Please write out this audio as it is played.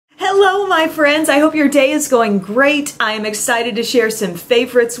my friends, I hope your day is going great. I am excited to share some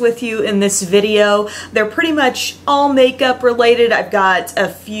favorites with you in this video. They're pretty much all makeup related. I've got a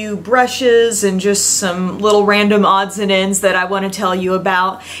few brushes and just some little random odds and ends that I want to tell you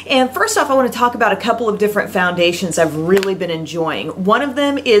about. And first off, I want to talk about a couple of different foundations I've really been enjoying. One of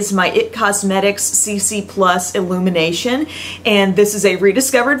them is my IT Cosmetics CC Plus Illumination, and this is a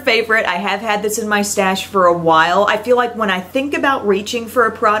rediscovered favorite. I have had this in my stash for a while. I feel like when I think about reaching for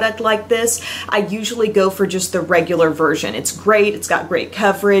a product like this, I usually go for just the regular version. It's great, it's got great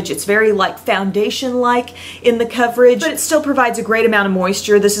coverage, it's very like foundation-like in the coverage, but it still provides a great amount of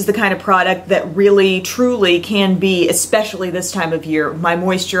moisture. This is the kind of product that really, truly can be, especially this time of year, my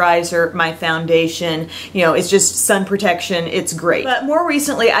moisturizer, my foundation, you know, it's just sun protection, it's great. But more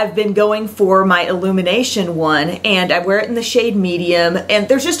recently, I've been going for my Illumination one, and I wear it in the shade medium, and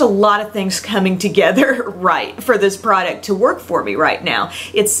there's just a lot of things coming together right for this product to work for me right now.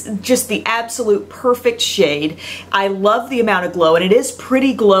 It's just the absolute perfect shade. I love the amount of glow, and it is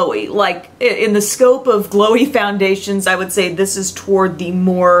pretty glowy. Like in the scope of glowy foundations, I would say this is toward the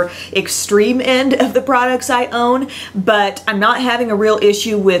more extreme end of the products I own, but I'm not having a real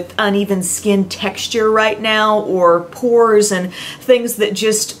issue with uneven skin texture right now, or pores and things that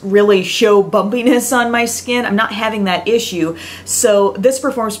just really show bumpiness on my skin. I'm not having that issue, so this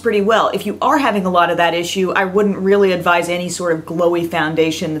performs pretty well. If you are having a lot of that issue, I wouldn't really advise any sort of glowy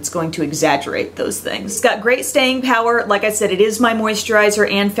foundation that's going to exaggerate those things. It's got great staying power. Like I said, it is my moisturizer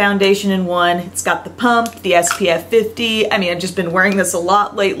and foundation in one. It's got the pump, the SPF 50. I mean, I've just been wearing this a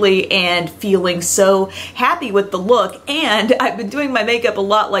lot lately and feeling so happy with the look, and I've been doing my makeup a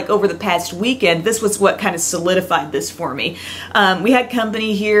lot like over the past weekend. This was what kind of solidified this for me. We had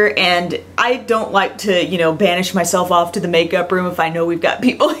company here, and I don't like to, you know, banish myself off to the makeup room if I know we've got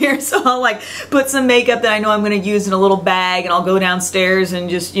people here, so I'll like put some makeup that I know I'm going to use in a little bag, and I'll go downstairs and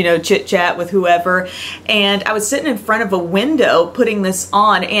just, you know, chit chat with whoever. And I was sitting in front of a window putting this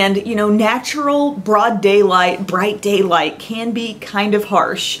on, and you know, natural broad daylight, bright daylight can be kind of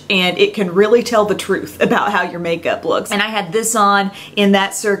harsh, and it can really tell the truth about how your makeup looks. And I had this on in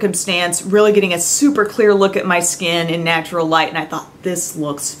that circumstance, really getting a super clear look at my skin in natural light, and I thought, this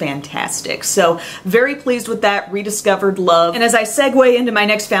looks fantastic. So very pleased with that rediscovered love. And as I segue into my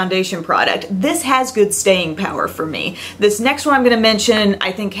next foundation product, this has good staying power for me. This next one I'm going to mention,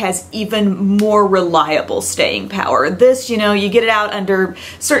 I think, has even more reliable staying power. This, you know, you get it out under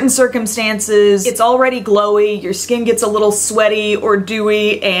certain circumstances, it's already glowy, your skin gets a little sweaty or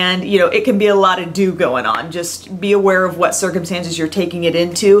dewy, and you know, it can be a lot of dew going on. Just be aware of what circumstances you're taking it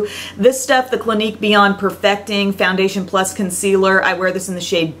into. This stuff, the Clinique Beyond Perfecting Foundation Plus Concealer, I wear this in the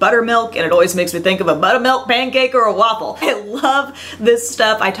shade Buttermilk, and it always makes me think of a buttermilk pancake or a waffle. I love this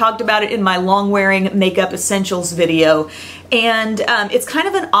stuff. I talked about it in my long wearing makeup essentials video. And it's kind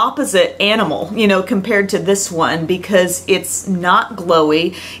of an opposite animal, you know, compared to this one, because it's not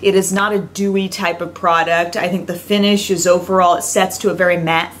glowy. It is not a dewy type of product. I think the finish is overall, it sets to a very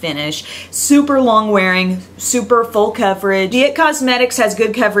matte finish. Super long wearing, super full coverage. The IT Cosmetics has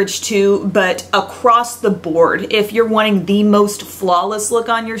good coverage too, but across the board, if you're wanting the most flawless look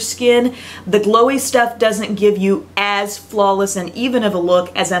on your skin, the glowy stuff doesn't give you as flawless and even of a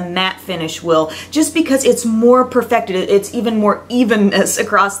look as a matte finish will, just because it's more perfected. It's even more evenness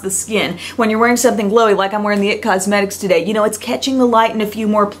across the skin. When you're wearing something glowy, like I'm wearing the IT Cosmetics today, you know, it's catching the light in a few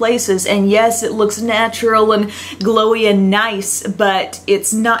more places, and yes, it looks natural and glowy and nice, but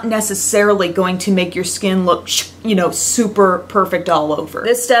it's not necessarily going to make your skin look, you know, super perfect all over.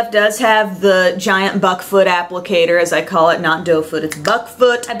 This stuff does have the giant buck foot applicator, as I call it, not doe foot, it's buck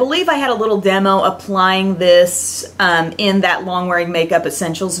foot. I believe I had a little demo applying this in that long wearing makeup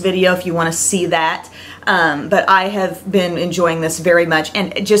essentials video if you want to see that. But I have been enjoying this very much,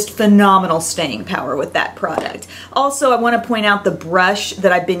 and just phenomenal staying power with that product. Also, I want to point out the brush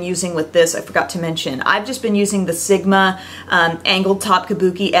that I've been using with this. I forgot to mention, I've just been using the Sigma Angled Top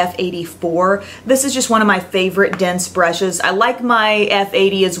Kabuki F84. This is just one of my favorite dense brushes. I like my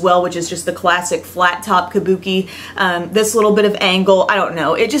F80 as well, which is just the classic flat top Kabuki. This little bit of angle, I don't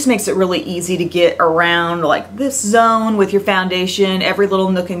know, it just makes it really easy to get around like this zone with your foundation, every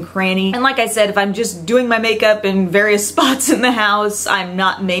little nook and cranny. And like I said, if I'm just doing my makeup in various spots in the house, I'm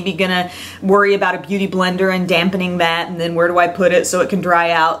not maybe gonna worry about a beauty blender and dampening that, and then where do I put it so it can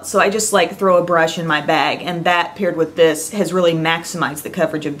dry out. So I just like throw a brush in my bag, and that paired with this has really maximized the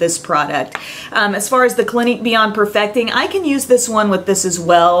coverage of this product. As far as the Clinique Beyond Perfecting, I can use this one with this as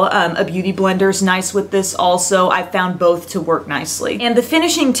well. A beauty blender is nice with this also. I found both to work nicely. And the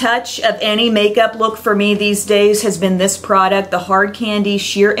finishing touch of any makeup look for me these days has been this product, the Hard Candy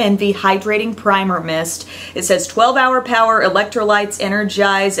Sheer Envy Hydrating Primer Mist. mist. It says 12-hour power, electrolytes,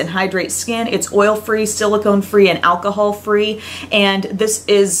 energize, and hydrate skin. It's oil-free, silicone-free, and alcohol-free. And this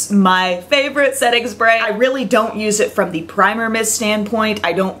is my favorite setting spray. I really don't use it from the primer mist standpoint.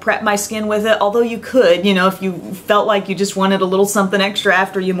 I don't prep my skin with it, although you could, you know, if you felt like you just wanted a little something extra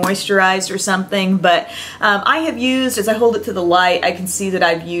after you moisturized or something. But I have used, as I hold it to the light, I can see that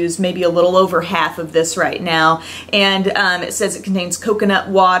I've used maybe a little over half of this right now. And it says it contains coconut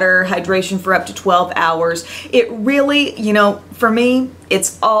water, hydration for up to 12 hours. It really, you know, for me,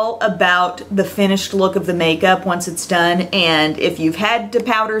 it's all about the finished look of the makeup once it's done. And if you've had to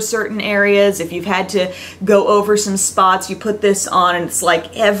powder certain areas, if you've had to go over some spots, you put this on and it's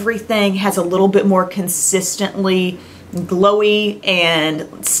like everything has a little bit more consistently glowy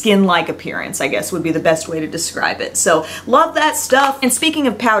and skin-like appearance, I guess would be the best way to describe it. So love that stuff. And speaking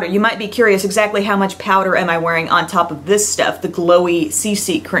of powder, you might be curious exactly how much powder am I wearing on top of this stuff, the glowy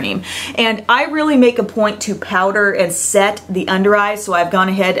CC cream. And I really make a point to powder and set the under eye, so I've gone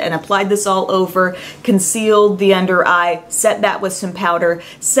ahead and applied this all over, concealed the under eye, set that with some powder,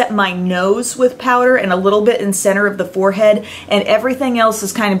 set my nose with powder and a little bit in center of the forehead, and everything else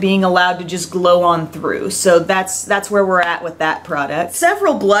is kind of being allowed to just glow on through. So that's where we're at with that product.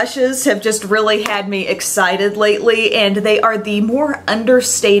 Several blushes have just really had me excited lately, and they are the more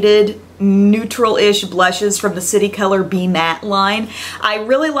understated neutral-ish blushes from the City Color Be Matte line. I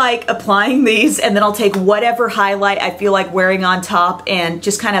really like applying these, and then I'll take whatever highlight I feel like wearing on top and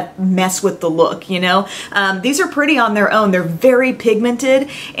just kind of mess with the look, you know? These are pretty on their own. They're very pigmented,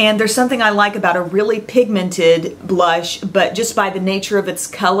 and there's something I like about a really pigmented blush, but just by the nature of its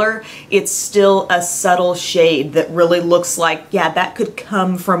color, it's still a subtle shade that really looks like, yeah, that could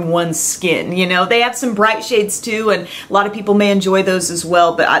come from one's skin, you know? They have some bright shades too, and a lot of people may enjoy those as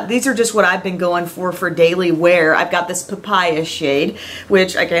well, but these are just what I've been going for daily wear. I've got this Papaya shade,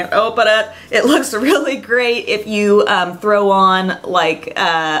 which I can't open it. It looks really great if you throw on like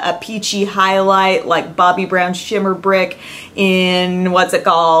a peachy highlight like Bobbi Brown Shimmer Brick in, what's it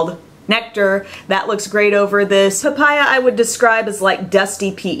called? Nectar. That looks great over this. Papaya I would describe as like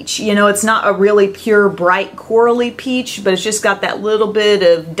dusty peach. You know, it's not a really pure bright corally peach, but it's just got that little bit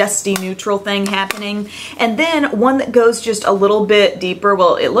of dusty neutral thing happening. And then one that goes just a little bit deeper.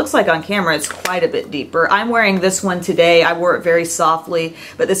 Well, it looks like on camera it's quite a bit deeper. I'm wearing this one today. I wore it very softly,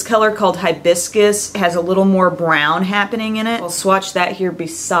 but this color called Hibiscus has a little more brown happening in it. I'll swatch that here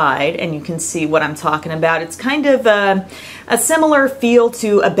beside and you can see what I'm talking about. It's kind of a similar feel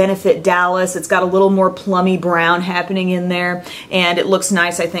to a Benefit Dallas. It's got a little more plummy brown happening in there, and it looks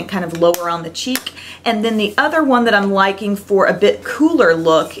nice, I think, kind of lower on the cheek. And then the other one that I'm liking for a bit cooler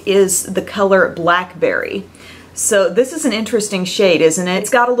look is the color Blackberry. So this is an interesting shade, isn't it? It's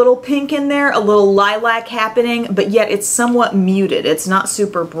got a little pink in there, a little lilac happening, but yet it's somewhat muted. It's not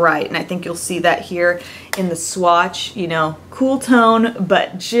super bright, and I think you'll see that here in the swatch. You know, cool tone,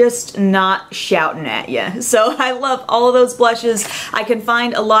 but just not shouting at you. So I love all of those blushes. I can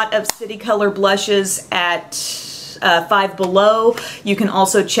find a lot of City Color blushes at Five Below. You can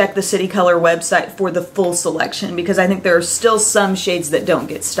also check the City Color website for the full selection, because I think there are still some shades that don't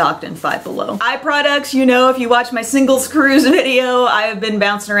get stocked in Five Below. Eye products, you know, if you watch my singles cruise video, I have been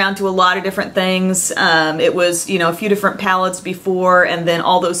bouncing around to a lot of different things. It was, you know, a few different palettes before, and then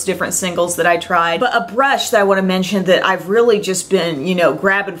all those different singles that I tried. But a brush that I want to mention that I've really just been, you know,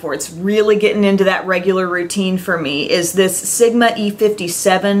 grabbing for, it's really getting into that regular routine for me, is this Sigma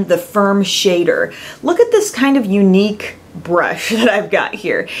E57, the Firm Shader. Look at this kind of unique brush that I've got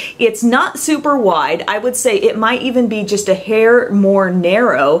here. It's not super wide. I would say it might even be just a hair more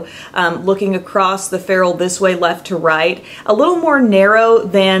narrow, looking across the ferrule this way, left to right. A little more narrow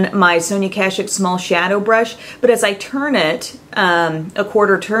than my Sonia Kashuk small shadow brush, but as I turn it, a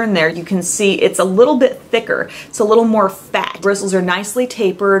quarter turn there, you can see it's a little bit thicker. It's a little more fat. Bristles are nicely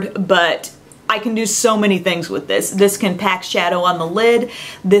tapered, but I can do so many things with this. This can pack shadow on the lid.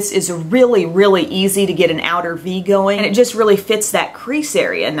 This is really, really easy to get an outer V going, and it just really fits that crease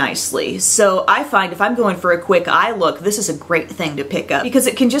area nicely. So I find if I'm going for a quick eye look, this is a great thing to pick up, because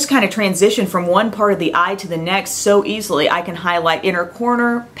it can just kind of transition from one part of the eye to the next so easily. I can highlight inner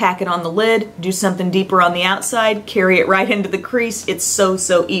corner, pack it on the lid, do something deeper on the outside, carry it right into the crease. It's so,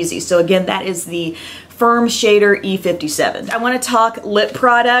 so easy. So again, that is the Firm Shader E57. I want to talk lip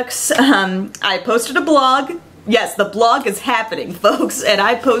products. I posted a blog. Yes, the blog is happening, folks, and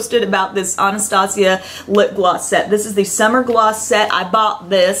I posted about this Anastasia Lip Gloss Set. This is the Summer Gloss Set. I bought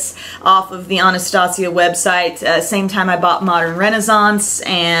this off of the Anastasia website, same time I bought Modern Renaissance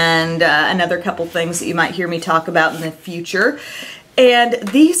and another couple things that you might hear me talk about in the future. And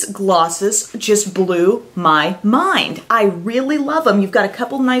these glosses just blew my mind. I really love them. You've got a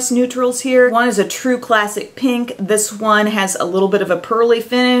couple nice neutrals here. One is a true classic pink. This one has a little bit of a pearly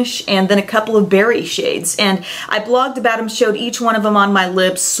finish, and then a couple of berry shades. And I blogged about them, showed each one of them on my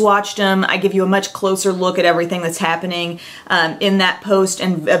lips, swatched them. I give you a much closer look at everything that's happening in that post,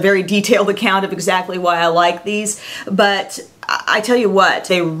 and a very detailed account of exactly why I like these. But I tell you what,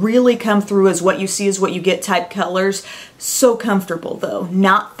 they really come through as what you see is what you get type colors. So comfortable though,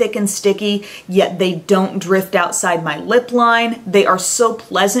 not thick and sticky, yet they don't drift outside my lip line. They are so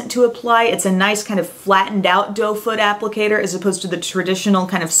pleasant to apply. It's a nice kind of flattened out doe foot applicator as opposed to the traditional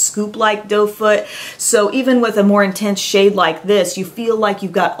kind of scoop-like doe foot. So even with a more intense shade like this, you feel like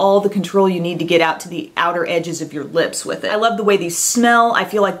you've got all the control you need to get out to the outer edges of your lips with it. I love the way these smell. I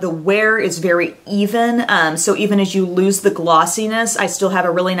feel like the wear is very even. So even as you lose the glossiness, I still have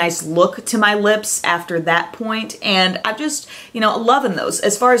a really nice look to my lips after that point. And I'm just, you know, loving those.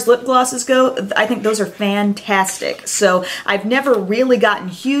 As far as lip glosses go, I think those are fantastic. So I've never really gotten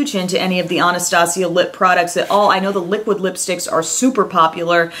huge into any of the Anastasia lip products at all. I know the liquid lipsticks are super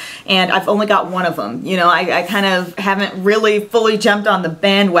popular, and I've only got one of them. You know, I kind of haven't really fully jumped on the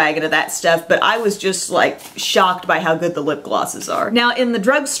bandwagon of that stuff, but I was just like shocked by how good the lip glosses are. Now in the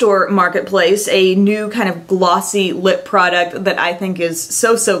drugstore marketplace, a new kind of glossy lip product that I think is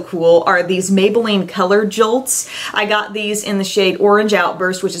so cool are these Maybelline Color Jolts. I got these in the shade Orange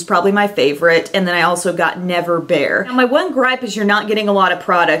Outburst, which is probably my favorite, and then I also got Never Bare. Now my one gripe is you're not getting a lot of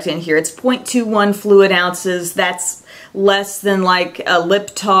product in here. It's 0.21 fluid ounces. That's less than like a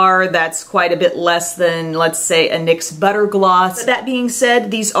lip tar. That's quite a bit less than, let's say, a NYX Butter Gloss. But that being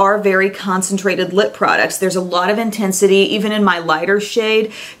said, these are very concentrated lip products. There's a lot of intensity, even in my lighter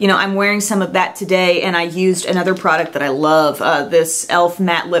shade. You know, I'm wearing some of that today, and I used another product that I love, this e.l.f.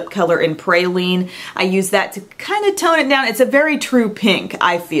 Matte Lip Color in Praline. I used that to kind of tone it down. It's a very true pink,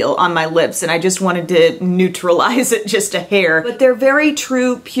 I feel, on my lips, and I just wanted to neutralize it just a hair. But they're very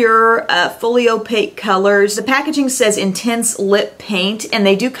true, pure, fully opaque colors. The packaging says intense lip paint, and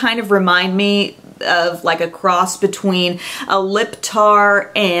they do kind of remind me of like a cross between a lip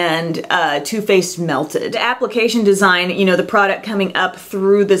tar and Too Faced Melted. The application design, you know, the product coming up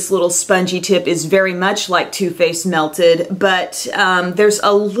through this little spongy tip is very much like Too Faced Melted, but there's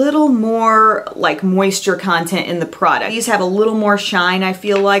a little more like moisture content in the product. These have a little more shine, I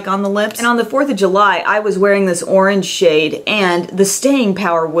feel like, on the lips. And on the 4th of July, I was wearing this orange shade, and the staying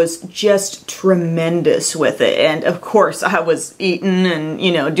power was just tremendous with it. And of course, I was eating and,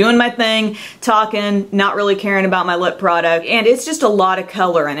 you know, doing my thing, talking, not really caring about my lip product, and it's just a lot of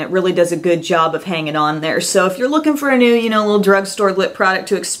color, and it really does a good job of hanging on there. So if you're looking for a new, you know, little drugstore lip product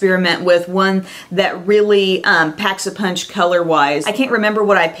to experiment with, one that really packs a punch color-wise, I can't remember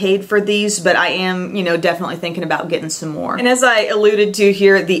what I paid for these, but I am, you know, definitely thinking about getting some more. And as I alluded to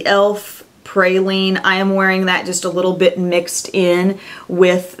here, the e.l.f. Praline, I am wearing that just a little bit mixed in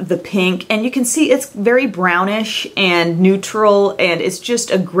with the pink, and you can see it's very brownish and neutral, and it's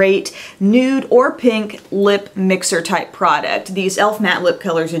just a great nude or pink lip mixer type product. These e.l.f. matte lip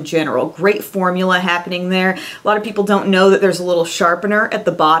colors in general, great formula happening there. A lot of people don't know that there's a little sharpener at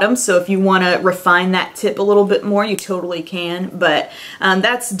the bottom, so if you want to refine that tip a little bit more, you totally can, but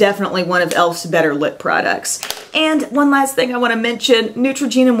that's definitely one of e.l.f.'s better lip products. And one last thing I want to mention,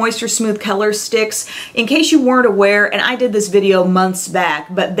 Neutrogena MoistureSmooth Color Sticks. In case you weren't aware, and I did this video months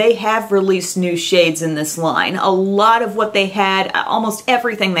back, but they have released new shades in this line. A lot of what they had, almost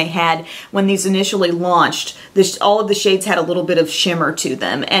everything they had when these initially launched, all of the shades had a little bit of shimmer to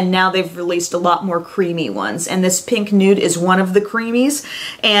them, and now they've released a lot more creamy ones. And this pink nude is one of the creamies,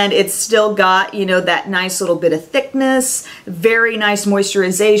 and it's still got, you know, that nice little bit of thickness, very nice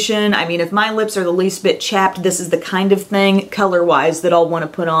moisturization. I mean, if my lips are the least bit chapped, this is the kind of thing, color-wise, that I'll want to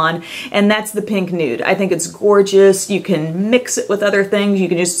put on. And that's the pink nude. I think it's gorgeous. You can mix it with other things. You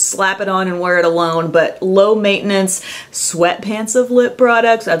can just slap it on and wear it alone, but low maintenance sweatpants of lip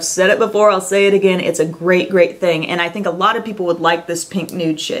products. I've said it before, I'll say it again. It's a great thing, and I think a lot of people would like this pink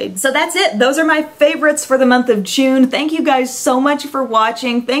nude shade. So that's it. Those are my favorites for the month of June. Thank you guys so much for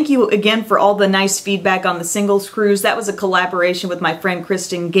watching. Thank you again for all the nice feedback on the singles cruise. That was a collaboration with my friend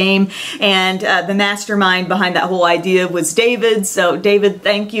Kristen Game, and the mastermind behind that whole idea was David. So David,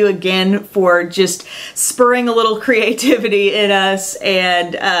 thank you again for just spurring a little creativity in us,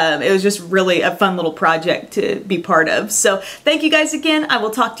 and it was just really a fun little project to be part of. So thank you guys again. I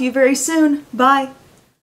will talk to you very soon. Bye.